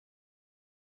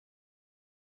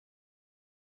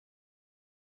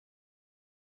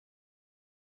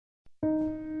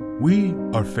We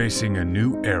are facing a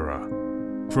new era.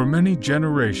 For many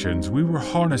generations, we were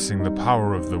harnessing the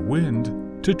power of the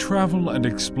wind to travel and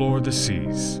explore the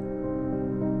seas.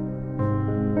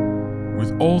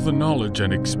 With all the knowledge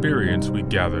and experience we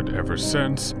gathered ever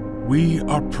since, we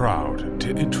are proud to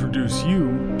introduce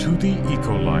you to the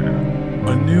Ecoliner,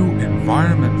 a new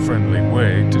environment-friendly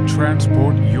way to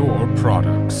transport your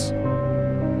products.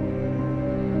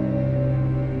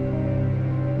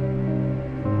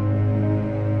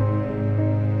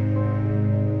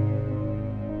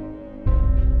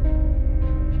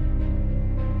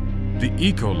 The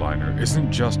Ecoliner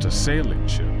isn't just a sailing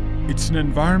ship. It's an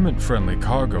environment-friendly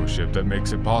cargo ship that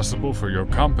makes it possible for your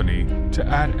company to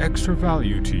add extra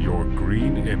value to your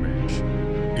green image.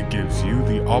 It gives you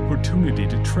the opportunity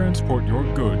to transport your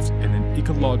goods in an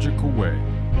ecological way.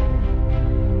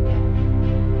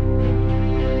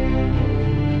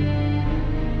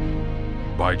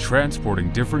 By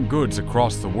transporting different goods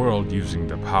across the world using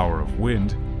the power of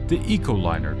wind, the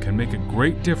Ecoliner can make a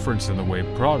great difference in the way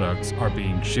products are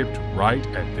being shipped right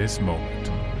at this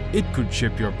moment. It could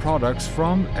ship your products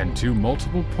from and to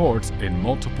multiple ports in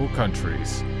multiple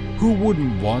countries. Who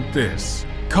wouldn't want this?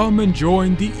 Come and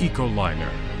join the Ecoliner.